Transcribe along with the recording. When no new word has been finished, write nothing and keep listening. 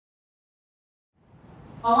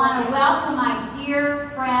I want to welcome my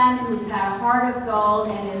dear friend who's got a heart of gold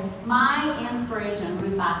and is my inspiration,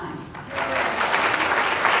 Ruth Bachman.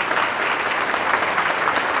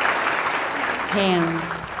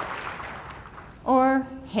 Hands, or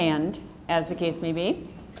hand, as the case may be.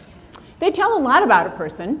 They tell a lot about a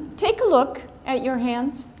person. Take a look at your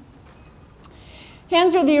hands.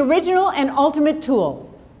 Hands are the original and ultimate tool.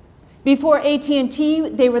 Before AT&T,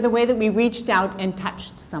 they were the way that we reached out and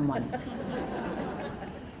touched someone.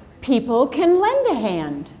 People can lend a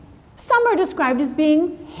hand. Some are described as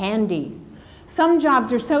being handy. Some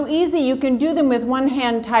jobs are so easy you can do them with one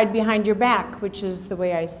hand tied behind your back, which is the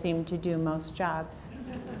way I seem to do most jobs.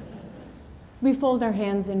 We fold our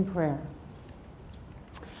hands in prayer.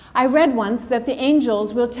 I read once that the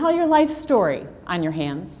angels will tell your life story on your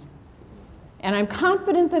hands, and I'm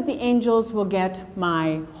confident that the angels will get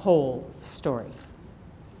my whole story.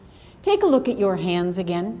 Take a look at your hands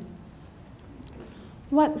again.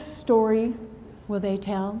 What story will they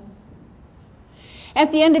tell?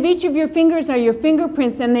 At the end of each of your fingers are your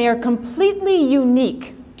fingerprints, and they are completely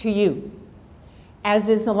unique to you, as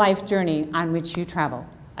is the life journey on which you travel,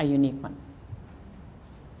 a unique one.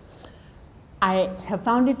 I have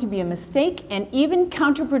found it to be a mistake and even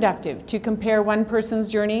counterproductive to compare one person's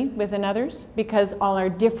journey with another's, because all are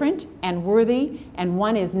different and worthy, and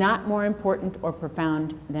one is not more important or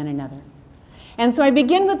profound than another. And so I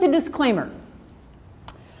begin with the disclaimer.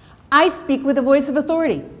 I speak with a voice of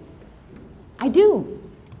authority. I do.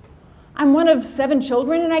 I'm one of 7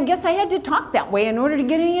 children, and I guess I had to talk that way in order to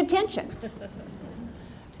get any attention.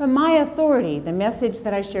 But my authority, the message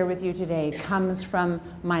that I share with you today, comes from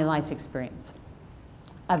my life experience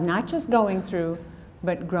of not just going through,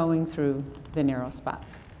 but growing through the narrow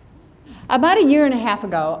spots. About a year and a half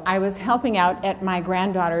ago, I was helping out at my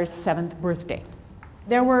granddaughter's 7th birthday.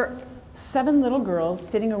 There were 7 little girls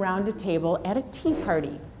sitting around a table at a tea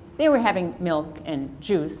party. They were having milk and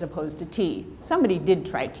juice as opposed to tea. Somebody did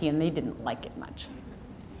try tea, and they didn't like it much.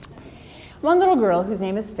 One little girl, whose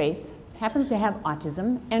name is Faith, happens to have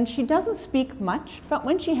autism, and she doesn't speak much, but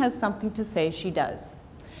when she has something to say, she does.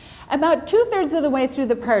 About 2/3 of the way through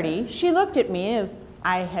the party, she looked at me as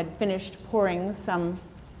I had finished pouring some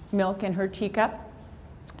milk in her teacup.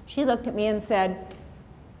 She looked at me and said,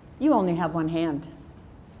 "You only have one hand."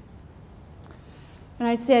 And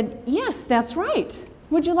I said, "Yes, that's right.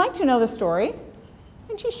 Would you like to know the story?"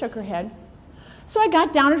 And she shook her head. So I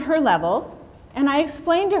got down at her level, and I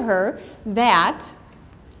explained to her that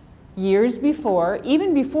years before,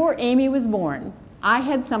 even before Amy was born, I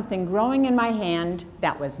had something growing in my hand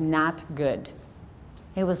that was not good.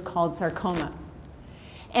 It was called sarcoma.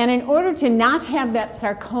 And in order to not have that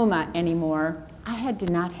sarcoma anymore, I had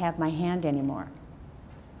to not have my hand anymore.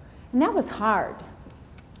 And that was hard.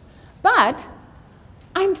 But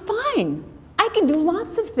I'm fine. I can do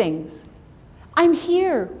lots of things. I'm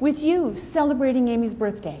here with you celebrating Amy's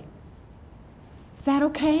birthday. Is that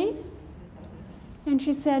okay? And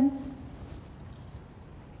she said,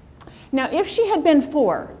 now if she had been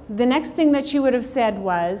 4, the next thing that she would have said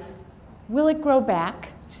was, "Will it grow back?"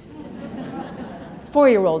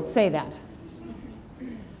 4-year-olds say that.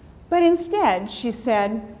 But instead, she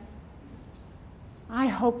said, "I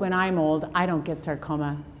hope when I'm old, I don't get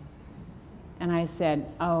sarcoma." And I said,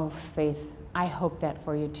 "Oh, Faith, I hope that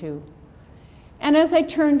for you too." And as I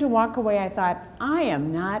turned to walk away, I thought, I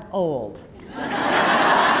am not old.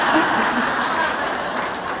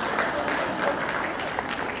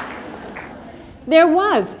 There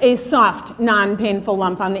was a soft, non-painful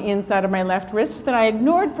lump on the inside of my left wrist that I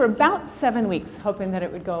ignored for about 7 weeks, hoping that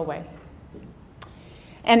it would go away.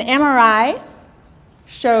 An MRI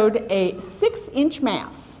showed a 6-inch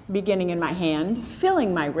mass beginning in my hand,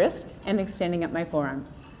 filling my wrist and extending up my forearm.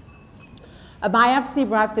 A biopsy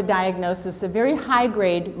brought the diagnosis of very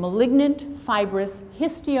high-grade malignant fibrous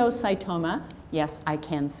histiocytoma. Yes, I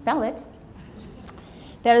can spell it.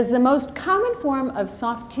 That is the most common form of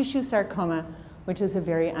soft tissue sarcoma, which is a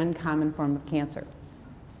very uncommon form of cancer.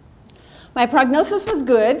 My prognosis was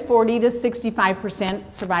good, 40 to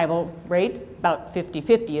 65% survival rate, about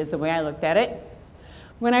 50-50 is the way I looked at it.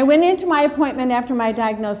 When I went into my appointment after my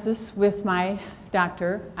diagnosis with my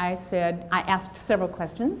doctor, I asked several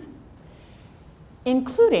questions,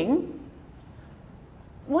 including,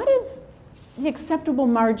 what is the acceptable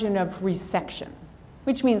margin of resection?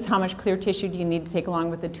 Which means how much clear tissue do you need to take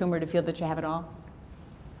along with the tumor to feel that you have it all?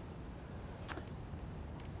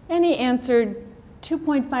 And he answered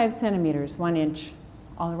 2.5 centimeters, 1 inch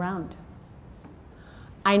all around.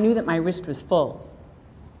 I knew that my wrist was full,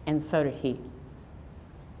 and so did he.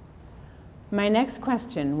 My next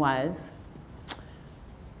question was,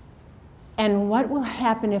 And what will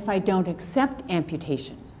happen if I don't accept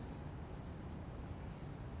amputation?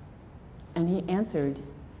 And he answered,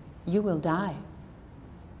 you will die.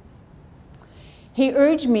 He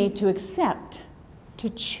urged me to accept, to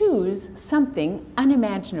choose something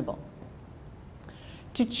unimaginable,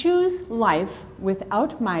 to choose life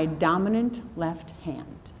without my dominant left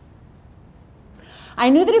hand. I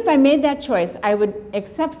knew that if I made that choice, I would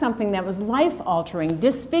accept something that was life-altering,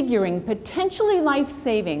 disfiguring, potentially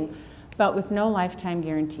life-saving, but with no lifetime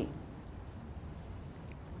guarantee.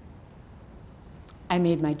 I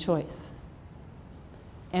made my choice.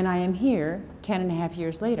 And I am here 10.5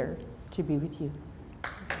 years later to be with you.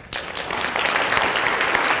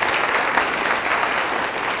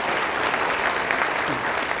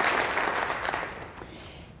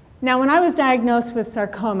 Now, when I was diagnosed with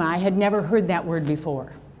sarcoma, I had never heard that word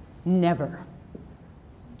before. Never.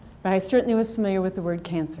 But I certainly was familiar with the word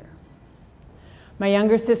cancer. My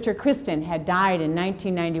younger sister, Kristen, had died in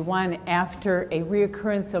 1991 after a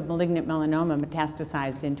reoccurrence of malignant melanoma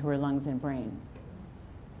metastasized into her lungs and brain.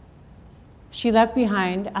 She left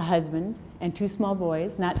behind a husband and 2 small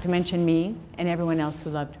boys, not to mention me and everyone else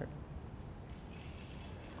who loved her.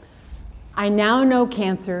 I now know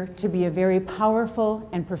cancer to be a very powerful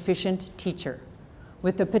and proficient teacher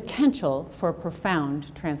with the potential for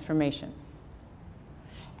profound transformation.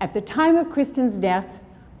 At the time of Kristen's death,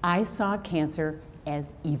 I saw cancer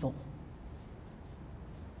as evil.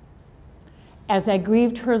 As I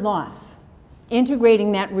grieved her loss,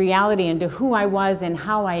 integrating that reality into who I was and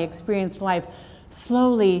how I experienced life,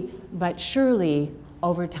 slowly but surely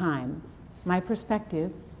over time, my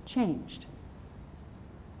perspective changed.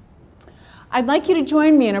 I'd like you to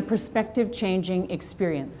join me in a perspective-changing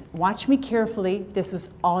experience. Watch me carefully. This is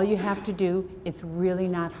all you have to do. It's really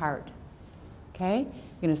not hard. Okay?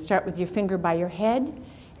 You're going to start with your finger by your head,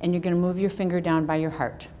 and you're going to move your finger down by your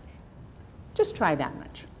heart. Just try that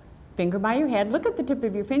much. Finger by your head. Look at the tip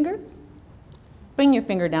of your finger. Bring your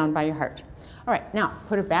finger down by your heart. All right, now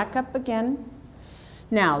put it back up again.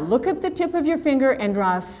 Now look at the tip of your finger and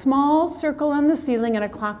draw a small circle on the ceiling in a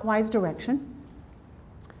clockwise direction.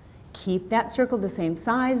 Keep that circle the same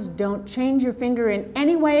size. Don't change your finger in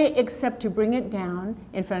any way except to bring it down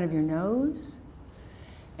in front of your nose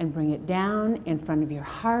and bring it down in front of your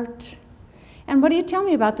heart. And what do you tell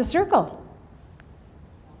me about the circle?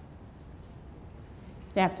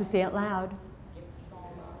 You have to say it loud.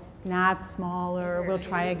 Not smaller. We'll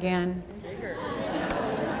try again. Bigger.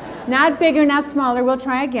 Not bigger, not smaller. We'll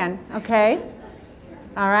try again. Okay?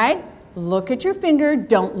 All right? Look at your finger.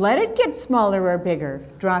 Don't let it get smaller or bigger.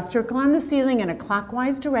 Draw a circle on the ceiling in a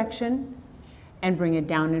clockwise direction and bring it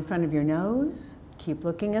down in front of your nose. Keep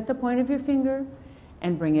looking at the point of your finger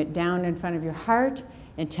and bring it down in front of your heart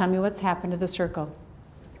and tell me what's happened to the circle.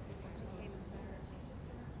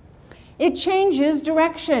 It changes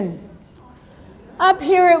direction. Up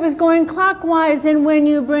here it was going clockwise, and when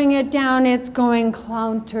you bring it down, it's going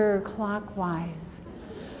counterclockwise.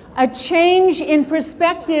 A change in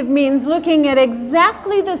perspective means looking at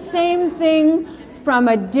exactly the same thing from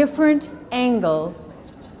a different angle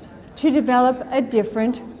to develop a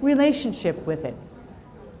different relationship with it.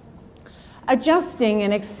 Adjusting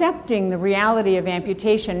and accepting the reality of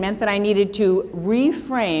amputation meant that I needed to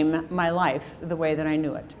reframe my life the way that I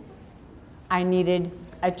knew it. I needed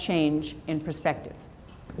a change in perspective.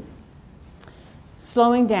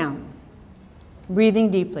 Slowing down,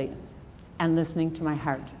 breathing deeply, and listening to my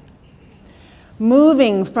heart.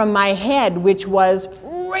 Moving from my head, which was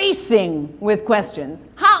racing with questions.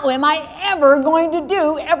 How am I ever going to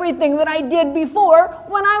do everything that I did before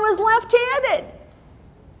when I was left-handed?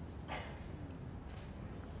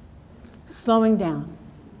 Slowing down,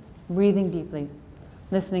 breathing deeply,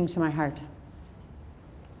 listening to my heart.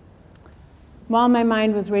 While my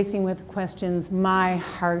mind was racing with questions, my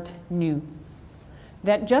heart knew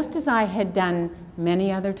that just as I had done many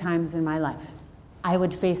other times in my life, I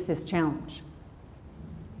would face this challenge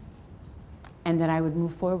and that I would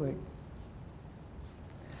move forward.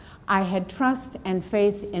 I had trust and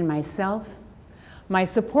faith in myself, my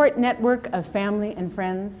support network of family and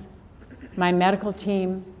friends, my medical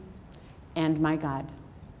team, and my God.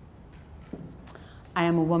 I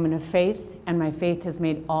am a woman of faith, and my faith has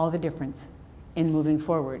made all the difference in moving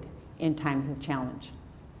forward in times of challenge.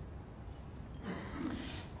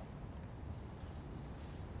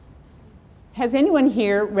 Has anyone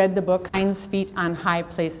here read the book Hind's Feet on High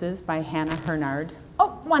Places by Hannah Hurnard?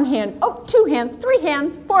 Oh, 1 hand, oh, 2 hands, 3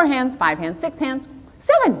 hands, 4 hands, 5 hands, 6 hands,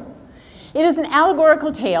 7. It is an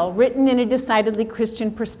allegorical tale written in a decidedly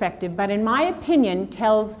Christian perspective, but in my opinion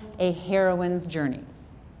tells a heroine's journey.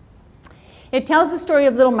 It tells the story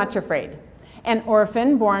of Little Much Afraid, an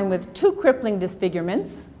orphan born with 2 crippling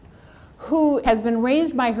disfigurements, who has been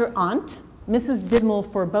raised by her aunt, Mrs. Dismal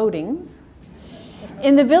Forebodings,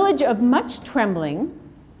 in the village of Much Trembling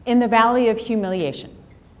in the Valley of Humiliation.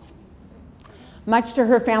 Much to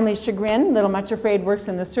her family's chagrin, little Much Afraid works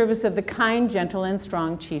in the service of the kind, gentle, and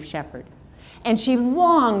strong Chief Shepherd. And she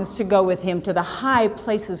longs to go with him to the high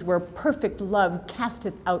places where perfect love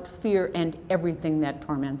casteth out fear and everything that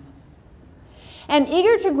torments. And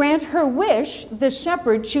eager to grant her wish, the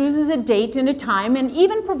shepherd chooses a date and a time and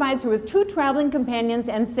even provides her with 2 traveling companions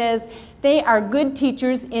and says, they are good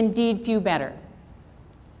teachers, indeed few better.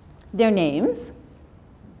 Their names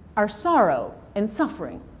are Sorrow and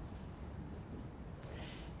Suffering.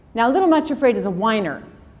 Now, little Much Afraid is a whiner,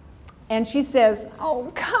 and she says,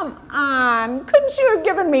 oh, come on, couldn't you have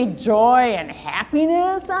given me joy and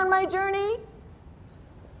happiness on my journey?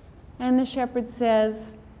 And the shepherd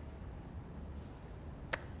says,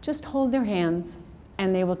 just hold their hands,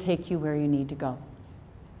 and they will take you where you need to go.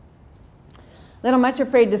 Little Much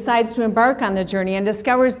Afraid decides to embark on the journey and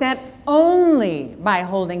discovers that only by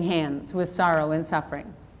holding hands with sorrow and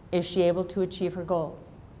suffering is she able to achieve her goal.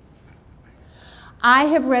 I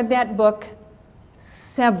have read that book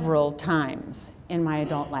several times in my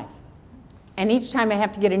adult life. And each time I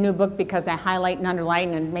have to get a new book because I highlight and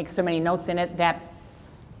underline and make so many notes in it that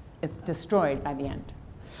it's destroyed by the end.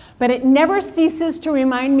 But it never ceases to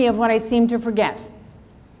remind me of what I seem to forget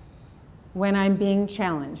when I'm being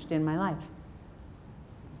challenged in my life.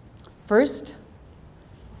 First,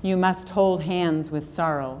 you must hold hands with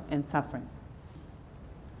sorrow and suffering.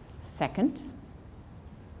 Second,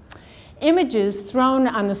 images thrown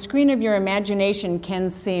on the screen of your imagination can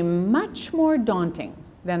seem much more daunting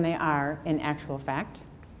than they are in actual fact.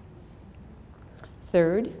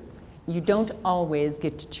 Third, you don't always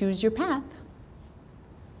get to choose your path.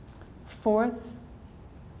 Fourth,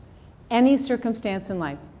 any circumstance in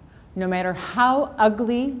life, no matter how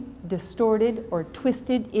ugly, distorted, or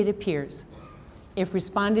twisted it appears, if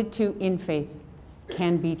responded to in faith,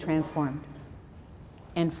 can be transformed.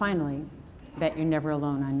 And finally, that you're never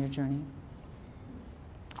alone on your journey.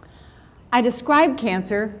 I describe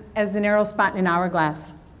cancer as the narrow spot in an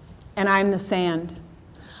hourglass, and I'm the sand.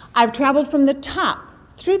 I've traveled from the top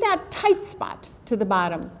through that tight spot to the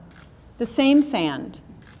bottom, the same sand,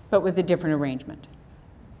 but with a different arrangement.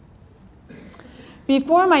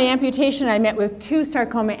 Before my amputation, I met with 2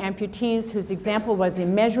 sarcoma amputees whose example was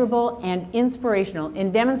immeasurable and inspirational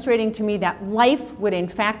in demonstrating to me that life would in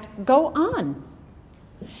fact go on,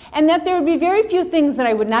 and that there would be very few things that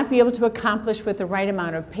I would not be able to accomplish with the right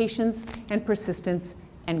amount of patience and persistence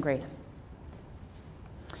and grace.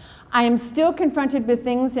 I am still confronted with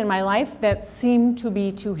things in my life that seem to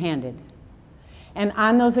be two-handed. And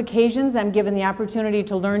on those occasions, I'm given the opportunity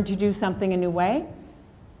to learn to do something a new way,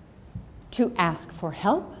 to ask for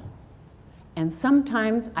help, and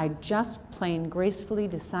sometimes I just plain gracefully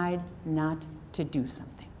decide not to do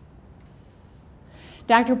something.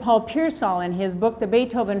 Dr. Paul Pearsall, in his book, The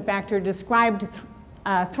Beethoven Factor, described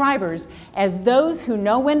thrivers as those who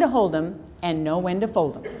know when to hold them and know when to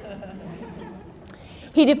fold them.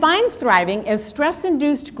 He defines thriving as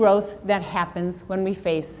stress-induced growth that happens when we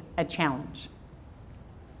face a challenge.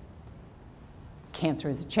 Cancer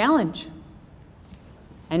is a challenge,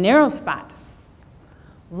 a narrow spot.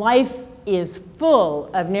 Life is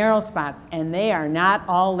full of narrow spots, and they are not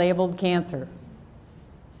all labeled cancer.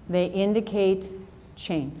 They indicate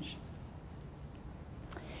change.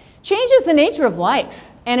 Change is the nature of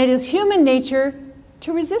life, and it is human nature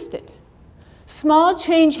to resist it. Small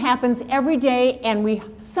change happens every day, and we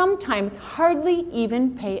sometimes hardly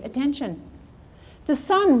even pay attention. The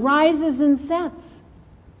sun rises and sets.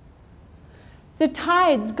 The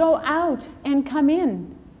tides go out and come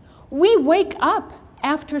in. We wake up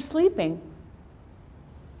after sleeping.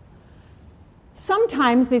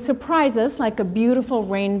 Sometimes they surprise us like a beautiful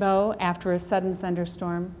rainbow after a sudden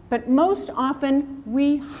thunderstorm, but most often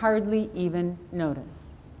we hardly even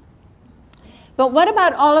notice. But what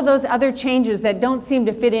about all of those other changes that don't seem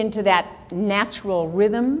to fit into that natural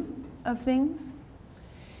rhythm of things?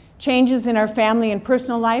 Changes in our family and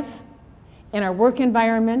personal life, in our work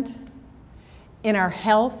environment, in our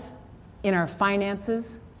health, in our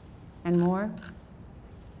finances, and more.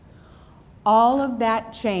 All of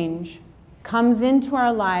that change comes into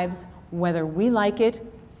our lives whether we like it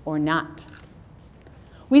or not.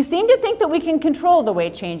 We seem to think that we can control the way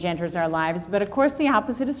change enters our lives, but of course the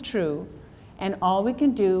opposite is true, and all we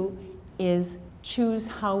can do is choose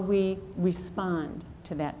how we respond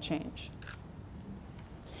to that change.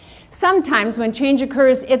 Sometimes when change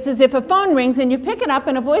occurs, it's as if a phone rings and you pick it up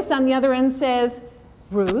and a voice on the other end says,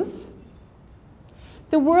 "Ruth,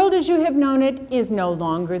 The world as you have known it is no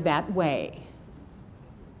longer that way.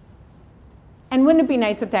 And wouldn't it be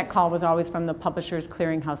nice if that call was always from the Publishers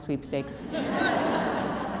Clearinghouse sweepstakes?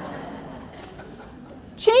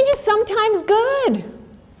 Change is sometimes good,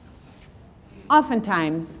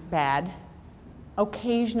 oftentimes bad,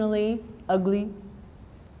 occasionally ugly,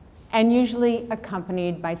 and usually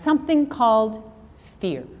accompanied by something called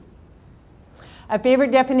fear. A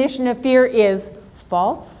favorite definition of fear is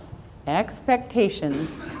false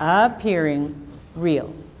expectations appearing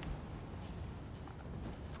real.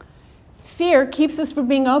 Fear keeps us from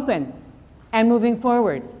being open and moving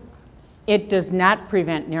forward. It does not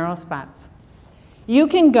prevent narrow spots. You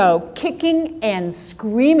can go kicking and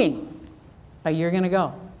screaming, but you're going to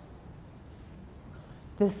go.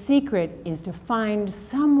 The secret is to find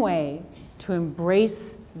some way to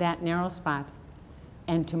embrace that narrow spot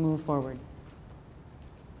and to move forward.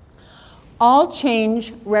 All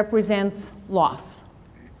change represents loss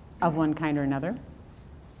of one kind or another,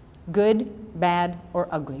 good, bad, or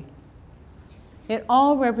ugly. It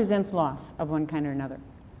all represents loss of one kind or another.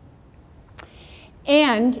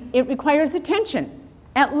 And it requires attention,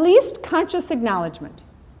 at least conscious acknowledgement,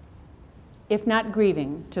 if not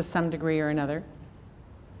grieving to some degree or another.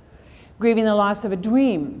 Grieving the loss of a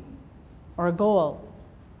dream or a goal,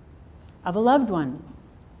 of a loved one,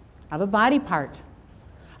 of a body part,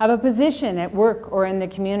 of a position at work or in the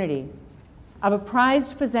community, of a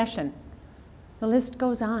prized possession. The list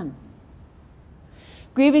goes on.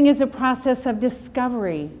 Grieving is a process of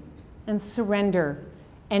discovery and surrender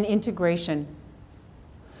and integration.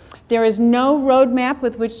 There is no roadmap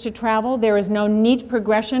with which to travel. There is no neat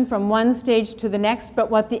progression from one stage to the next, but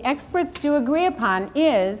what the experts do agree upon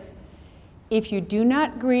is if you do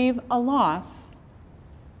not grieve a loss,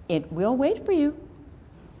 it will wait for you.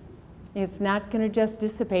 It's not going to just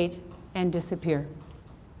dissipate and disappear.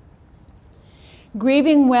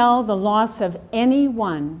 Grieving well the loss of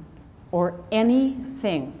anyone or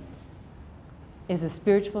anything is a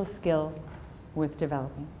spiritual skill worth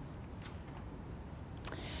developing.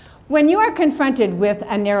 When you are confronted with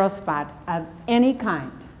a narrow spot of any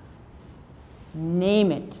kind,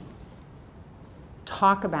 name it,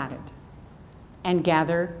 talk about it, and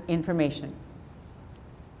gather information.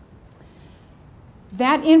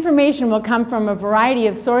 That information will come from a variety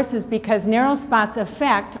of sources because narrow spots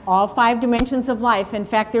affect all 5 dimensions of life. In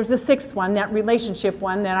fact, there's a 6th one, that relationship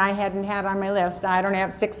one that I hadn't had on my list. I don't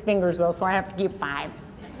have 6 fingers though, so I have to keep 5.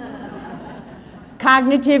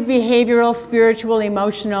 Cognitive, behavioral, spiritual,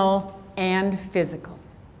 emotional, and physical.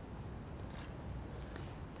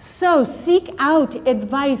 So seek out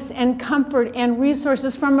advice and comfort and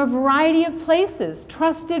resources from a variety of places,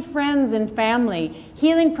 trusted friends and family,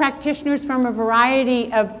 healing practitioners from a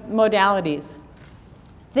variety of modalities,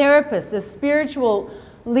 therapists, a spiritual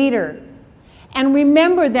leader. And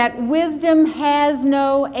remember that wisdom has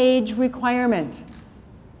no age requirement.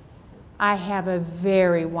 I have a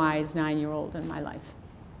very wise 9-year-old in my life.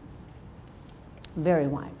 Very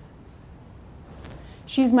wise.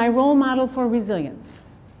 She's my role model for resilience.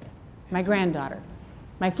 My granddaughter,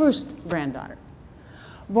 my first granddaughter,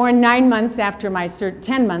 born 10 months after my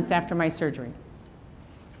surgery.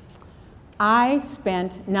 I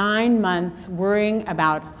spent 9 months worrying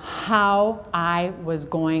about how I was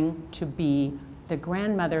going to be the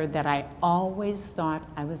grandmother that I always thought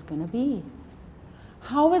I was going to be.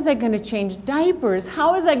 How was I going to change diapers?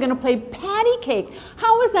 How was I going to play patty cake?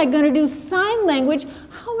 How was I going to do sign language?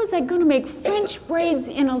 How was I going to make French braids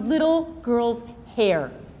in a little girl's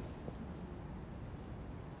hair?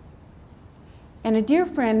 And a dear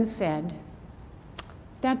friend said,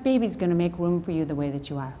 that baby's going to make room for you the way that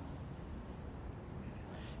you are.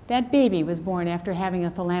 That baby was born after having a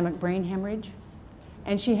thalamic brain hemorrhage,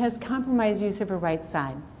 and she has compromised use of her right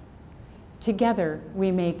side. Together, we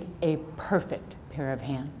make a perfect pair of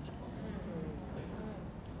hands.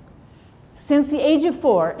 Since the age of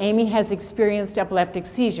 4, Amy has experienced epileptic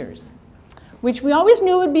seizures, which we always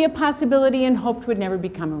knew would be a possibility and hoped would never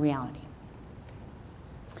become a reality.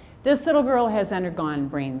 This little girl has undergone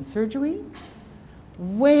brain surgery,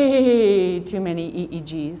 way too many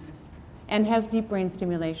EEGs, and has deep brain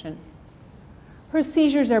stimulation. Her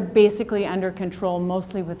seizures are basically under control,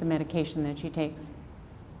 mostly with the medication that she takes.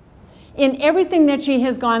 In everything that she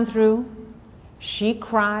has gone through, she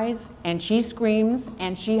cries and she screams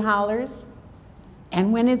and she hollers,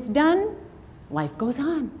 and when it's done, life goes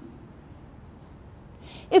on.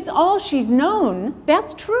 It's all she's known,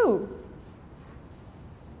 that's true.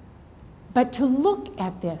 But to look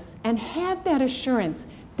at this and have that assurance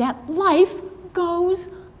that life goes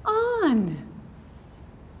on.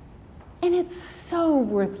 And it's so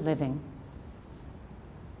worth living.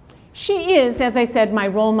 She is, as I said, my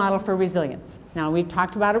role model for resilience. Now, we've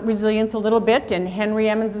talked about resilience a little bit, and Henry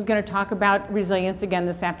Emmons is going to talk about resilience again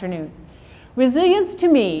this afternoon. Resilience to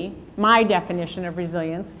me, my definition of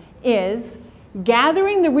resilience, is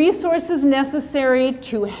gathering the resources necessary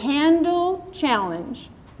to handle challenge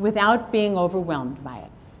without being overwhelmed by it.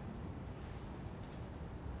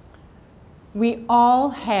 We all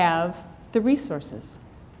have the resources.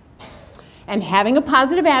 And having a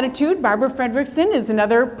positive attitude, Barbara Fredrickson is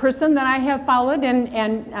another person that I have followed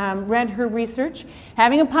and read her research.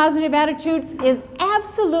 Having a positive attitude is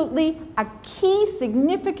absolutely a key,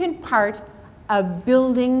 significant part of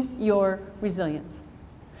building your resilience.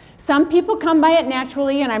 Some people come by it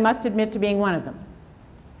naturally, and I must admit to being one of them.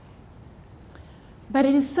 But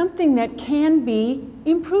it is something that can be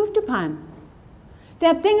improved upon.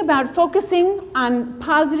 That thing about focusing on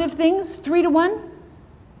positive things, 3 to 1,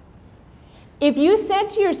 if you said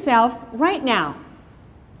to yourself right now,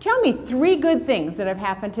 tell me 3 good things that have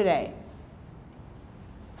happened today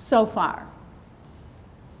so far.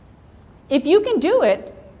 If you can do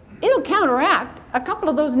it, it'll counteract a couple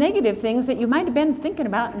of those negative things that you might have been thinking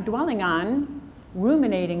about and dwelling on,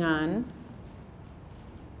 ruminating on.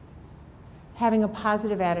 Having a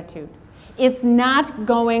positive attitude. It's not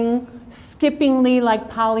going skippingly like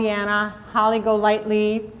Pollyanna,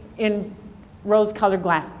 holly-go-lightly in rose-colored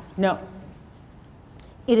glasses. No.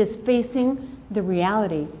 It is facing the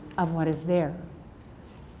reality of what is there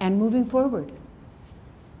and moving forward.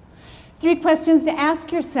 3 questions to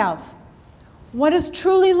ask yourself. What is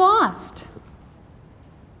truly lost?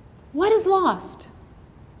 What is lost?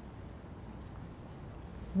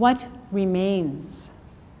 What remains?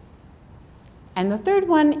 And the 3rd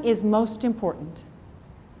one is most important.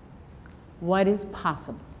 What is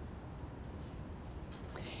possible?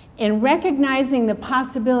 In recognizing the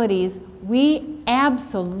possibilities, we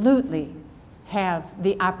absolutely have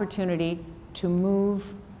the opportunity to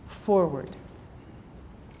move forward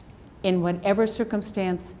in whatever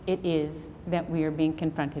circumstance it is that we are being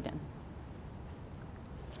confronted in.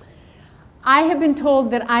 I have been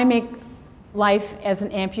told that I make life as an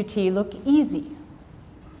amputee look easy.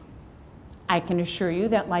 I can assure you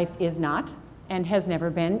that life is not and has never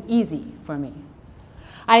been easy for me.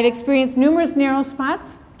 I've experienced numerous narrow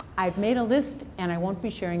spots. I've made a list, and I won't be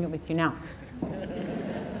sharing it with you now.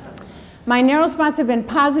 My narrow spots have been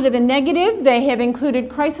positive and negative. They have included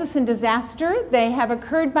crisis and disaster. They have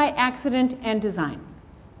occurred by accident and design.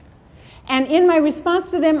 And in my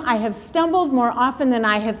response to them, I have stumbled more often than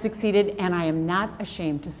I have succeeded, and I am not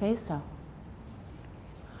ashamed to say so.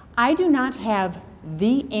 I do not have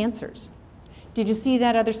the answers. Did you see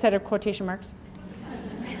that other set of quotation marks?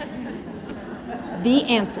 The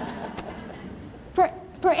answers.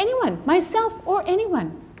 For anyone, myself or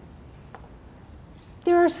anyone.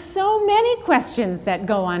 There are so many questions that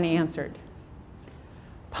go unanswered.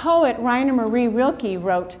 Poet Rainer Marie Rilke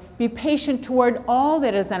wrote, "Be patient toward all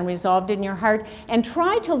that is unresolved in your heart and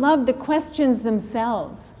try to love the questions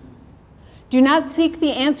themselves. Do not seek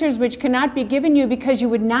the answers which cannot be given you because you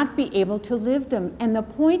would not be able to live them." And the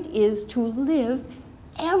point is to live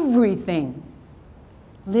everything.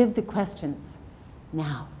 Live the questions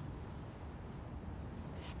now.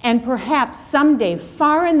 And perhaps someday,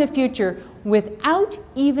 far in the future, without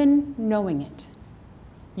even knowing it,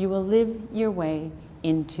 you will live your way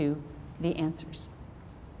into the answers.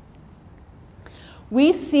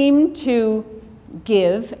 We seem to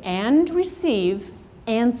give and receive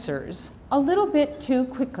answers a little bit too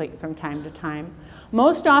quickly from time to time,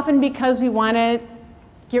 most often because we want to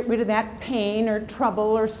get rid of that pain or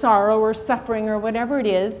trouble or sorrow or suffering or whatever it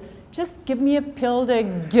is. Just give me a pill to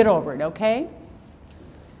get over it, okay?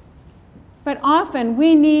 But often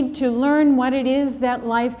we need to learn what it is that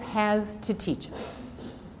life has to teach us.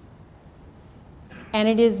 And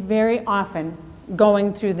it is very often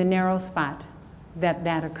going through the narrow spot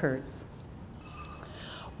that occurs.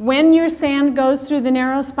 When your sand goes through the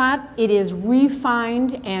narrow spot, it is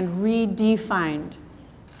refined and redefined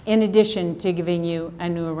in addition to giving you a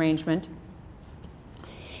new arrangement.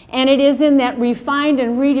 And it is in that refined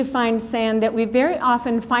and redefined sand that we very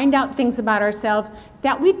often find out things about ourselves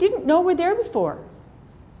that we didn't know were there before.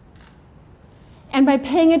 And by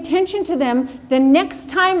paying attention to them, the next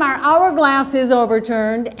time our hourglass is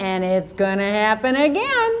overturned, and it's going to happen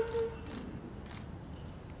again,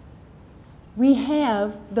 we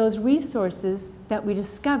have those resources that we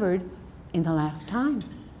discovered in the last time.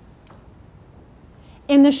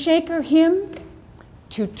 In the Shaker hymn,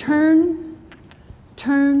 "To turn,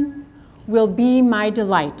 turn will be my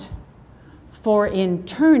delight, for in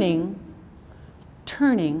turning,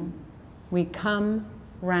 turning, we come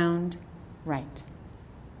round right."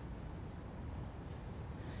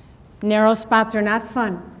 Narrow spots are not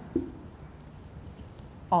fun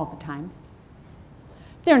all the time.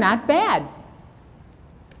 They're not bad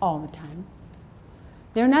all the time.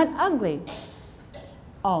 They're not ugly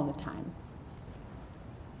all the time.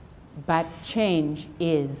 But change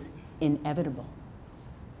is inevitable,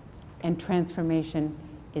 and transformation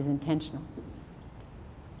is intentional.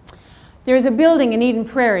 There's a building in Eden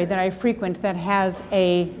Prairie that I frequent that has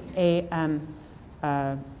a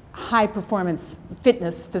high-performance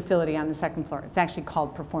fitness facility on the second floor. It's actually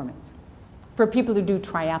called Performance, for people who do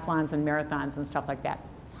triathlons and marathons and stuff like that.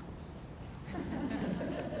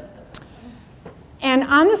 And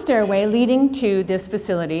on the stairway leading to this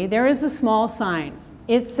facility, there is a small sign.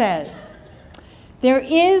 It says, "There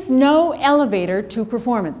is no elevator to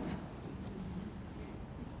performance."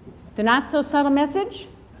 The not-so-subtle message?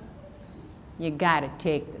 You gotta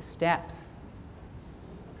take the steps.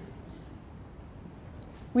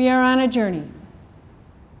 We are on a journey,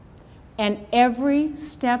 and every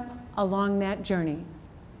step along that journey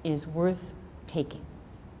is worth taking.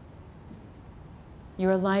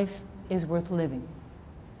 Your life is worth living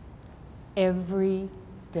every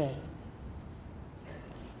day.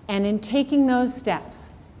 And in taking those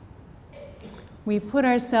steps, we put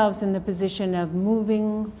ourselves in the position of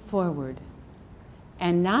moving forward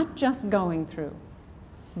and not just going through,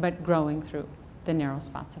 but growing through the narrow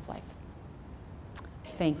spots of life.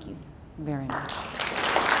 Thank you very much.